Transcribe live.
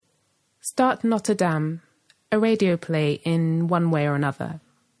Art Rotterdam, a radio play in one way or another.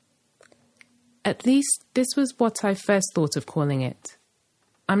 At least this was what I first thought of calling it.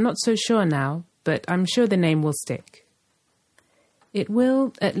 I'm not so sure now, but I'm sure the name will stick. It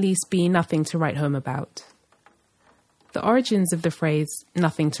will, at least, be nothing to write home about. The origins of the phrase,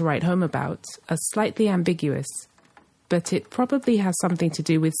 nothing to write home about, are slightly ambiguous, but it probably has something to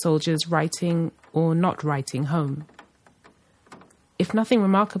do with soldiers writing or not writing home. If nothing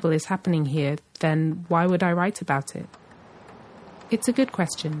remarkable is happening here, then why would I write about it? It's a good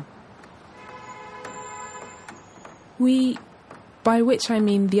question. We, by which I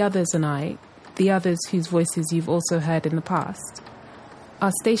mean the others and I, the others whose voices you've also heard in the past,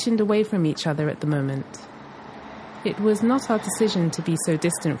 are stationed away from each other at the moment. It was not our decision to be so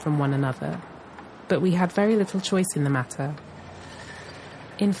distant from one another, but we had very little choice in the matter.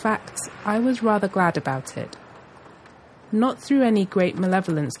 In fact, I was rather glad about it. Not through any great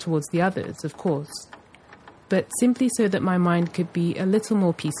malevolence towards the others, of course, but simply so that my mind could be a little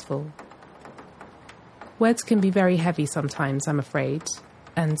more peaceful. Words can be very heavy sometimes, I'm afraid,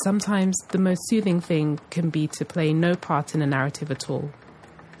 and sometimes the most soothing thing can be to play no part in a narrative at all.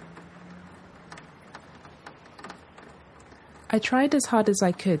 I tried as hard as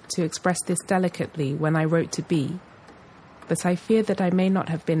I could to express this delicately when I wrote to B, but I fear that I may not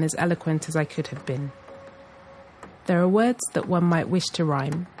have been as eloquent as I could have been. There are words that one might wish to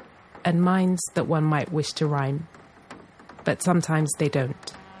rhyme, and minds that one might wish to rhyme, but sometimes they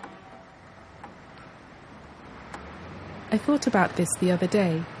don't. I thought about this the other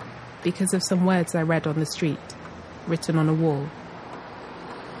day, because of some words I read on the street, written on a wall.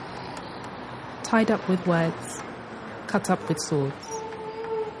 Tied up with words, cut up with swords.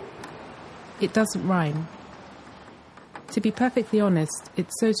 It doesn't rhyme. To be perfectly honest,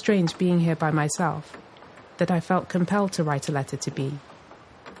 it's so strange being here by myself that I felt compelled to write a letter to B.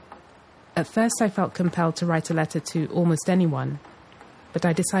 At first I felt compelled to write a letter to almost anyone, but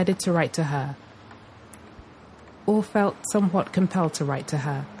I decided to write to her. Or felt somewhat compelled to write to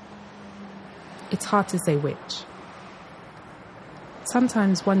her. It's hard to say which.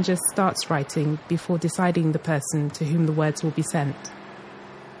 Sometimes one just starts writing before deciding the person to whom the words will be sent.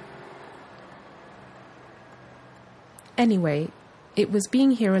 Anyway, it was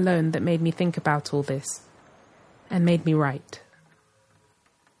being here alone that made me think about all this, and made me write.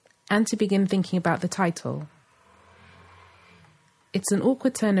 And to begin thinking about the title. It's an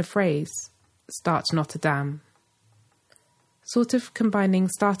awkward turn of phrase, Art Rotterdam. Sort of combining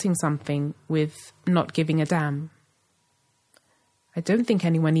starting something with not giving a damn. I don't think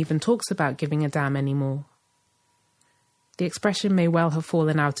anyone even talks about giving a damn anymore. The expression may well have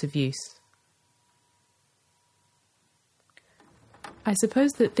fallen out of use. I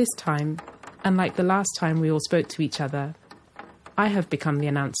suppose that this time, unlike the last time we all spoke to each other, I have become the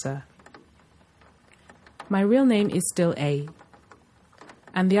announcer. My real name is still A,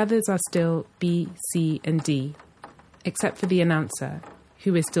 and the others are still B, C, and D, except for the announcer,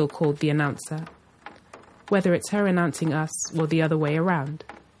 who is still called the announcer, whether it's her announcing us or the other way around.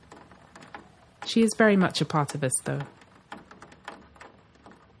 She is very much a part of us, though.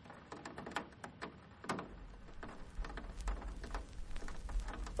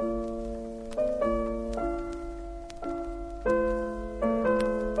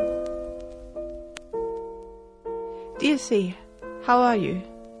 Dear C, how are you?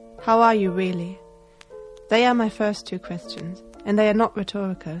 How are you really? They are my first two questions, and they are not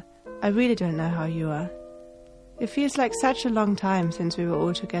rhetorical. I really don't know how you are. It feels like such a long time since we were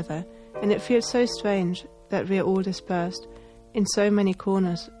all together, and it feels so strange that we are all dispersed in so many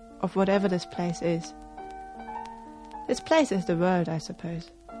corners of whatever this place is. This place is the world, I suppose.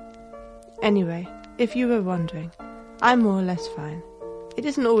 Anyway, if you were wondering, I'm more or less fine. It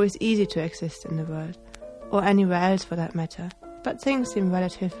isn't always easy to exist in the world, or anywhere else for that matter, but things seem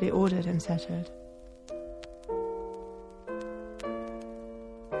relatively ordered and settled.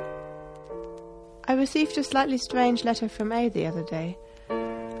 I received a slightly strange letter from A the other day.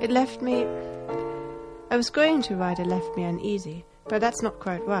 It left me... I was going to write it left me uneasy, but that's not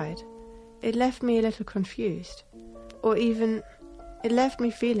quite right. It left me a little confused. Or even, it left me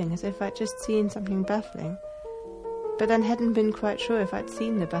feeling as if I'd just seen something baffling, but then hadn't been quite sure if I'd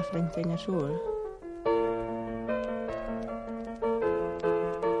seen the baffling thing at all.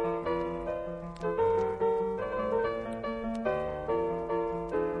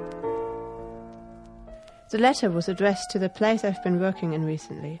 The letter was addressed to the place I've been working in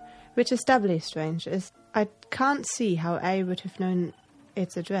recently, which is doubly strange, as I can't see how A would have known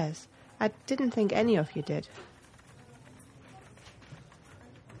its address. I didn't think any of you did.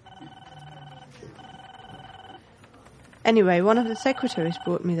 Anyway, one of the secretaries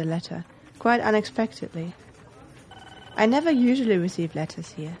brought me the letter, quite unexpectedly. I never usually receive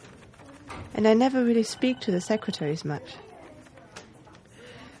letters here, and I never really speak to the secretaries much.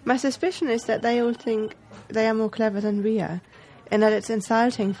 My suspicion is that they all think they are more clever than we are, and that it's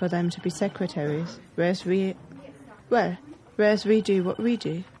insulting for them to be secretaries, whereas we do what we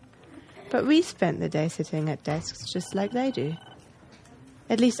do. But we spend the day sitting at desks just like they do.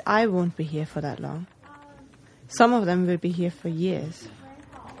 At least I won't be here for that long. Some of them will be here for years.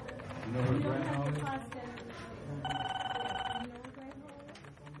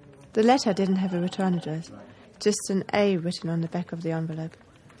 The letter didn't have a return address, just an A written on the back of the envelope.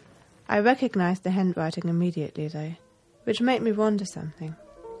 I recognized the handwriting immediately, though, which made me wonder something.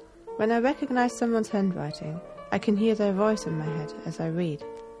 When I recognize someone's handwriting, I can hear their voice in my head as I read.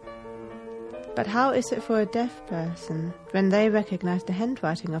 But how is it for a deaf person when they recognize the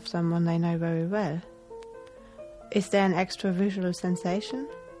handwriting of someone they know very well? Is there an extra visual sensation?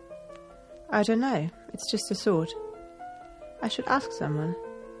 I don't know, it's just a thought. I should ask someone.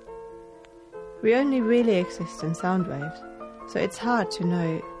 We only really exist in sound waves, so it's hard to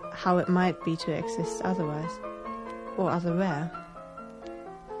know how it might be to exist otherwise, or otherwhere.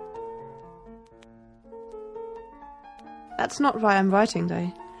 That's not why I'm writing,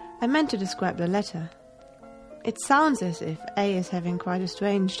 though. I meant to describe the letter. It sounds as if A is having quite a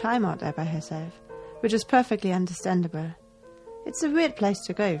strange time out there by herself, which is perfectly understandable. It's a weird place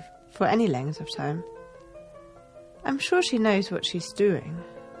to go for any length of time. I'm sure she knows what she's doing.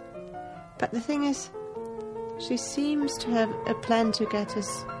 But the thing is, she seems to have a plan to get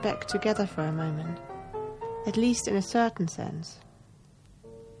us back together for a moment, at least in a certain sense.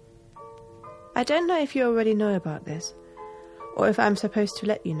 I don't know if you already know about this, or if I'm supposed to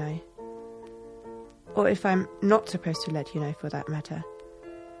let you know. Or if I'm not supposed to let you know, for that matter.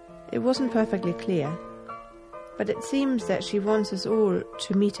 It wasn't perfectly clear, but it seems that she wants us all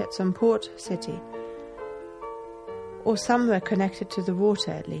to meet at some port city, or somewhere connected to the water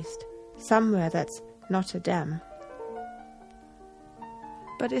at least, somewhere that's not a dam.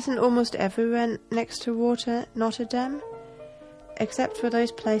 But isn't almost everywhere next to water not a dam? Except for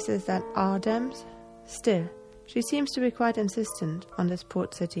those places that are dams? Still, she seems to be quite insistent on this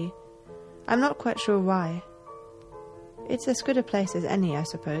port city. I'm not quite sure why. It's as good a place as any, I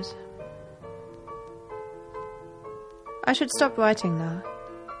suppose. I should stop writing now.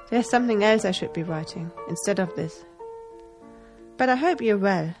 There's something else I should be writing, instead of this. But I hope you're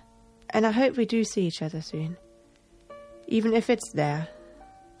well, and I hope we do see each other soon. Even if it's there.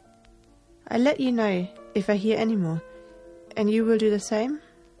 I'll let you know if I hear any more, and you will do the same?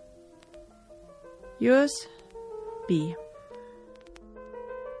 Yours, B.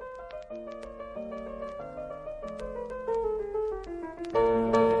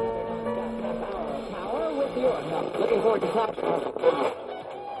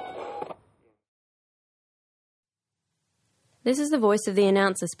 This is the voice of the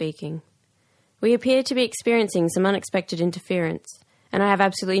announcer speaking. We appear to be experiencing some unexpected interference, and I have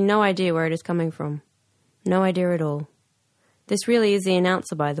absolutely no idea where it is coming from. No idea at all. This really is the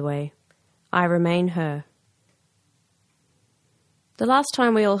announcer, by the way. I remain her. The last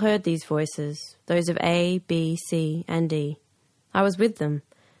time we all heard these voices, those of A, B, C, and D, I was with them,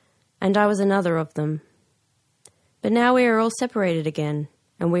 and I was another of them. But now we are all separated again,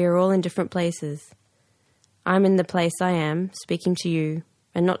 and we are all in different places. I'm in the place I am, speaking to you,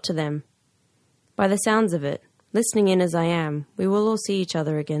 and not to them. By the sounds of it, listening in as I am, we will all see each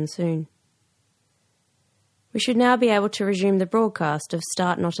other again soon. We should now be able to resume the broadcast of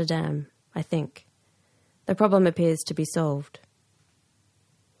Start Notre Dame, I think. The problem appears to be solved.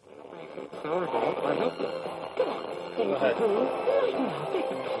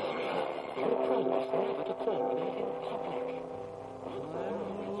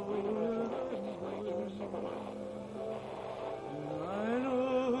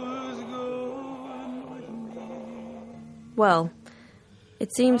 Well,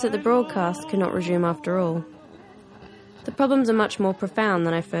 it seems that the broadcast cannot resume after all. The problems are much more profound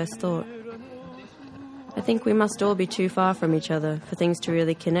than I first thought. I think we must all be too far from each other for things to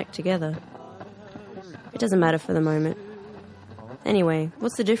really connect together. It doesn't matter for the moment. Anyway,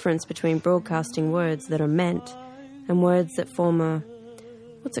 what's the difference between broadcasting words that are meant and words that form a...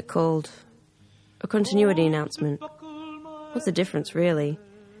 what's it called? A continuity announcement. What's the difference, really?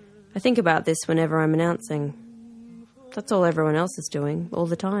 I think about this whenever I'm announcing. That's all everyone else is doing, all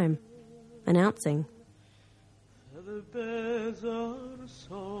the time. Announcing.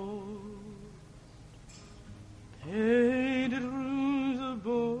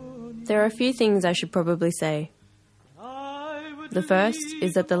 There are a few things I should probably say. The first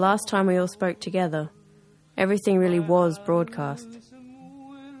is that the last time we all spoke together, everything really was broadcast.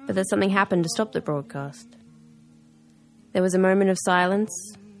 but that something happened to stop the broadcast. There was a moment of silence,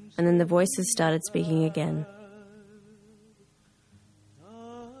 and then the voices started speaking again.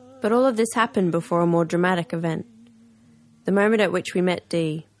 But all of this happened before a more dramatic event, the moment at which we met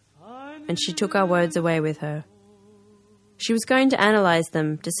Dee, and she took our words away with her. She was going to analyse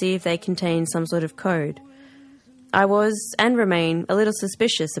them to see if they contained some sort of code. I was, and remain, a little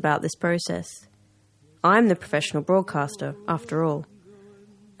suspicious about this process. I'm the professional broadcaster, after all.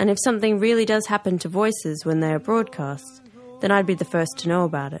 And if something really does happen to voices when they are broadcast, then I'd be the first to know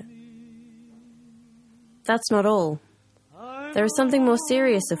about it. That's not all. There is something more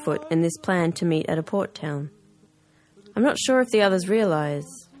serious afoot in this plan to meet at a port town. I'm not sure if the others realise,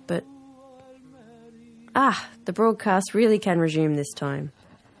 but... the broadcast really can resume this time.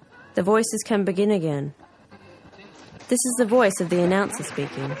 The voices can begin again. This is the voice of the announcer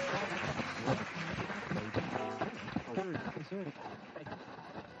speaking.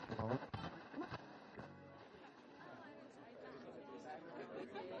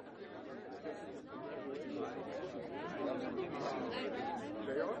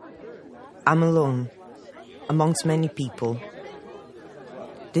 I'm alone, amongst many people.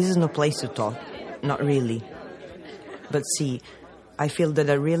 This is no place to talk, not really. But see, I feel that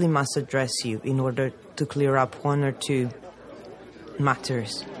I really must address you in order to clear up one or two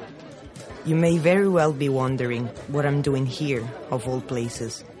matters. You may very well be wondering what I'm doing here, of all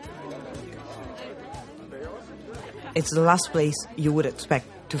places. It's the last place you would expect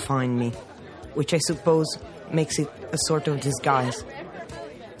to find me, which I suppose makes it a sort of disguise.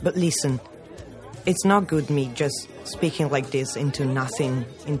 But listen, it's not good me just speaking like this into nothing,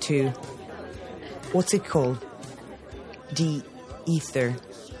 into... what's it called? The ether.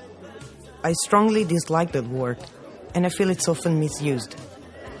 I strongly dislike that word, and I feel it's often misused.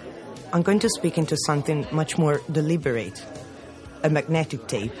 I'm going to speak into something much more deliberate. A magnetic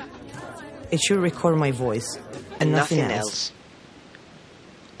tape. It should record my voice, and nothing else.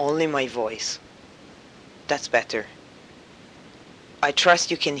 Only my voice. That's better. I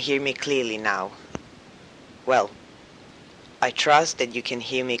trust you can hear me clearly now. Well, I trust that you can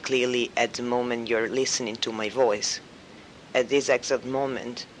hear me clearly at the moment you're listening to my voice. At this exact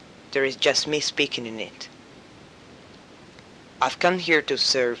moment, there is just me speaking in it. I've come here to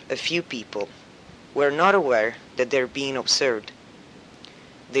observe a few people who are not aware that they're being observed.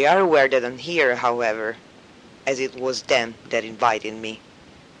 They are aware that I'm here, however, as it was them that invited me.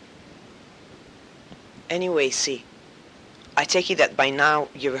 Anyway, see, I take it that by now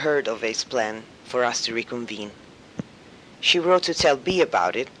you've heard of A's plan for us to reconvene. She wrote to tell B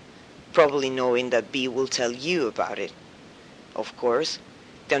about it, probably knowing that B will tell you about it. Of course,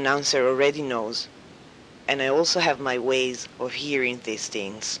 the announcer already knows, and I also have my ways of hearing these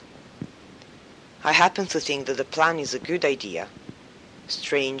things. I happen to think that the plan is a good idea.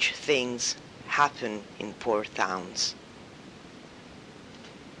 Strange things happen in poor towns.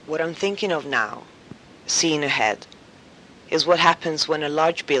 What I'm thinking of now, seeing ahead, is what happens when a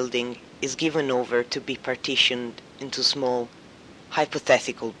large building is given over to be partitioned into small,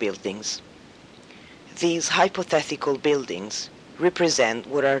 hypothetical buildings. These hypothetical buildings represent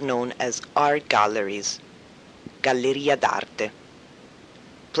what are known as art galleries, galleria d'arte,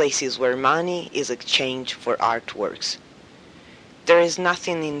 places where money is exchanged for artworks. There is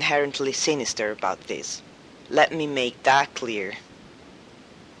nothing inherently sinister about this. Let me make that clear.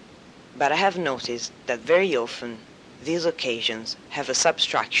 But I have noticed that very often these occasions have a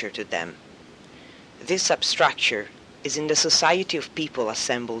substructure to them. This substructure is in the society of people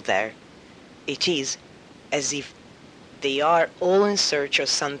assembled there. It is as if they are all in search of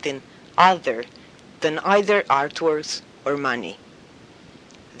something other than either artworks or money.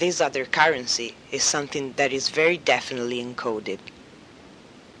 This other currency is something that is very definitely encoded.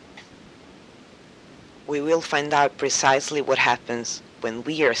 We will find out precisely what happens when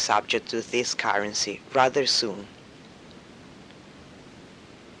we are subject to this currency rather soon.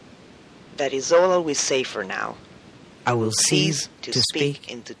 That is all I will say for now. I will cease to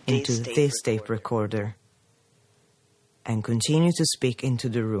speak into this tape recorder and continue to speak into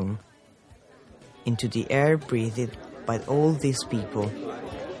the room, into the air breathed by all these people.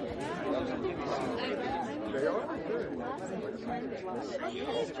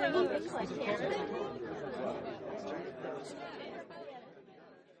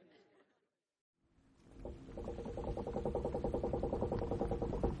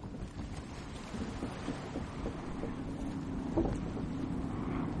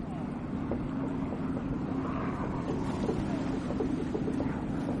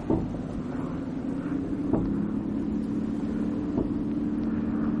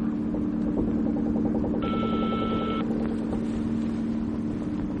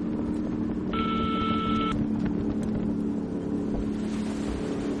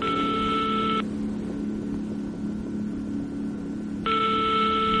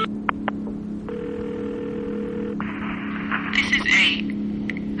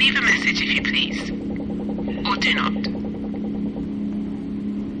 Leave a message if you please. Or do not.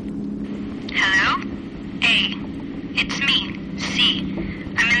 Hello? A. It's me, C.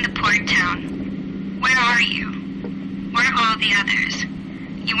 I'm in the port town. Where are you? Where are all the others?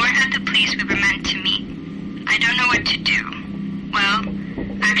 You weren't at the place we were meant to meet. I don't know what to do. Well,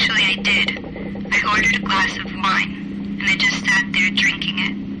 actually I did. I ordered a glass of wine, and I just sat there drinking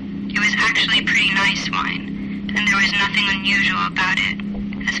it. It was actually pretty nice wine, and there was nothing unusual about it,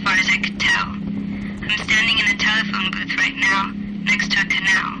 as far as I could tell. I'm standing in a telephone booth right now, next to a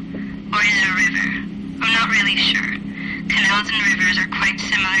canal. Or is it a river? I'm not really sure. Canals and rivers are quite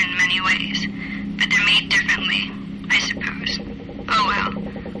similar in many ways, but they're made differently, I suppose. Oh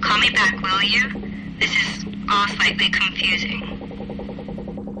well, call me back, will you? This is all slightly confusing.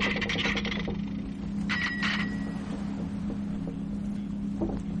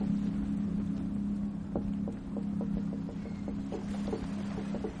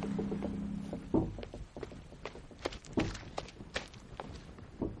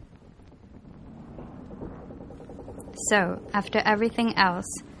 So, after everything else,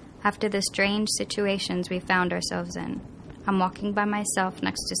 after the strange situations we found ourselves in, I'm walking by myself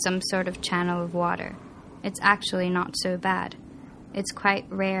next to some sort of channel of water. It's actually not so bad. It's quite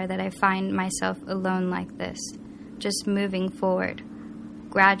rare that I find myself alone like this, just moving forward,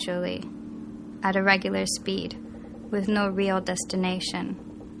 gradually, at a regular speed, with no real destination.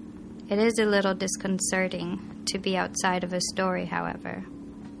 It is a little disconcerting to be outside of a story, however.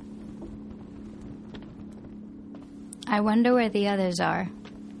 I wonder where the others are.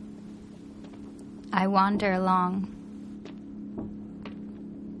 I wander along.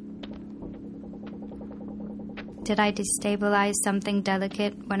 Did I destabilize something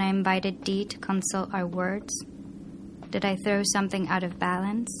delicate when I invited Dee to consult our words? Did I throw something out of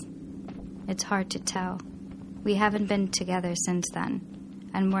balance? It's hard to tell. We haven't been together since then,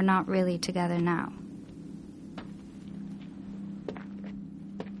 and we're not really together now.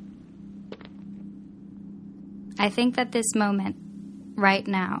 I think that this moment, right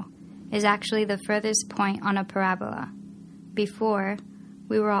now, is actually the furthest point on a parabola. Before,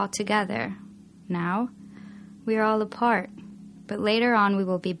 we were all together. Now, we are all apart. But later on, we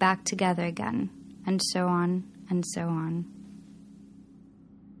will be back together again, and so on, and so on.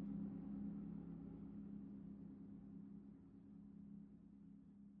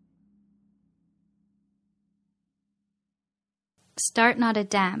 Start Not a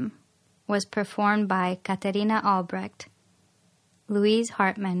Dam was performed by Katharina Albrecht, Louise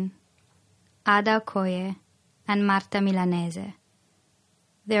Hartman, Okoye, and Marta Milanese.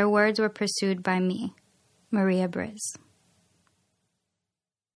 Their words were pursued by me, Maria Briz.